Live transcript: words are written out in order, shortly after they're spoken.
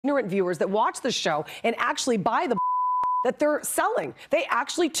ignorant viewers that watch the show and actually buy the that they're selling. They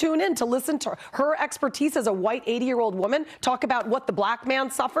actually tune in to listen to her expertise as a white 80-year-old woman talk about what the black man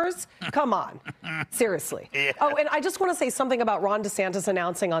suffers. Come on. Seriously. Yeah. Oh, and I just want to say something about Ron DeSantis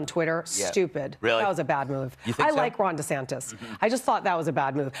announcing on Twitter. Yeah. Stupid. Really? That was a bad move. You think I so? like Ron DeSantis. I just thought that was a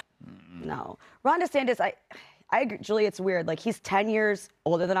bad move. No. Ron DeSantis, I agree, Julie, it's weird. Like, he's 10 years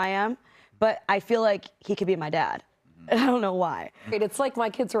older than I am, but I feel like he could be my dad. And I don't know why. It's like my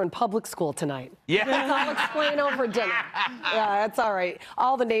kids are in public school tonight. Yeah. I'll explain over dinner. Yeah, that's all right.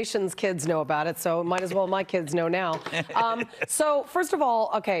 All the nation's kids know about it, so might as well my kids know now. So first of all,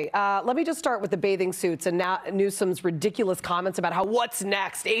 okay, let me just start with the bathing suits and Newsom's ridiculous comments about how what's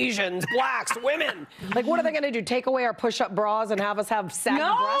next? Asians, blacks, women. Like, what are they going to do? Take away our push-up bras and have us have saggy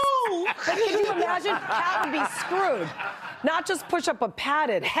breasts? Like, can you imagine? Cat would be screwed. Not just push-up, but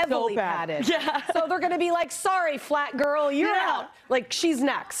padded, heavily padded. Yeah. So they're going to be like, sorry, flat girl, you're out. Like, she's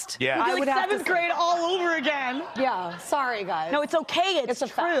next. Yeah. I would have seventh grade all over again. Yeah. Sorry, guys. No, it's okay. It's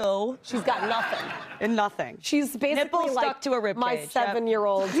true. She's got nothing. And nothing. She's basically Nipple like stuck to a rib my cage.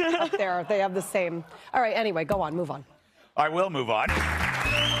 7-year-old up there. They have the same. All right. Anyway, go on. Move on. I will move on.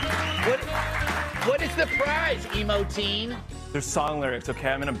 What is the prize, emo teen? There's song lyrics, okay?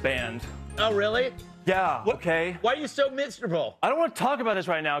 I'm in a band. Oh, really? Yeah, okay. Why are you so miserable? I don't want to talk about this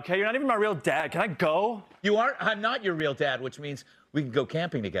right now, okay? You're not even my real dad. Can I go? You aren't? I'm not your real dad, which means we can go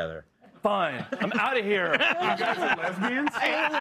camping together. Fine. I'm out of here. You guys are lesbians?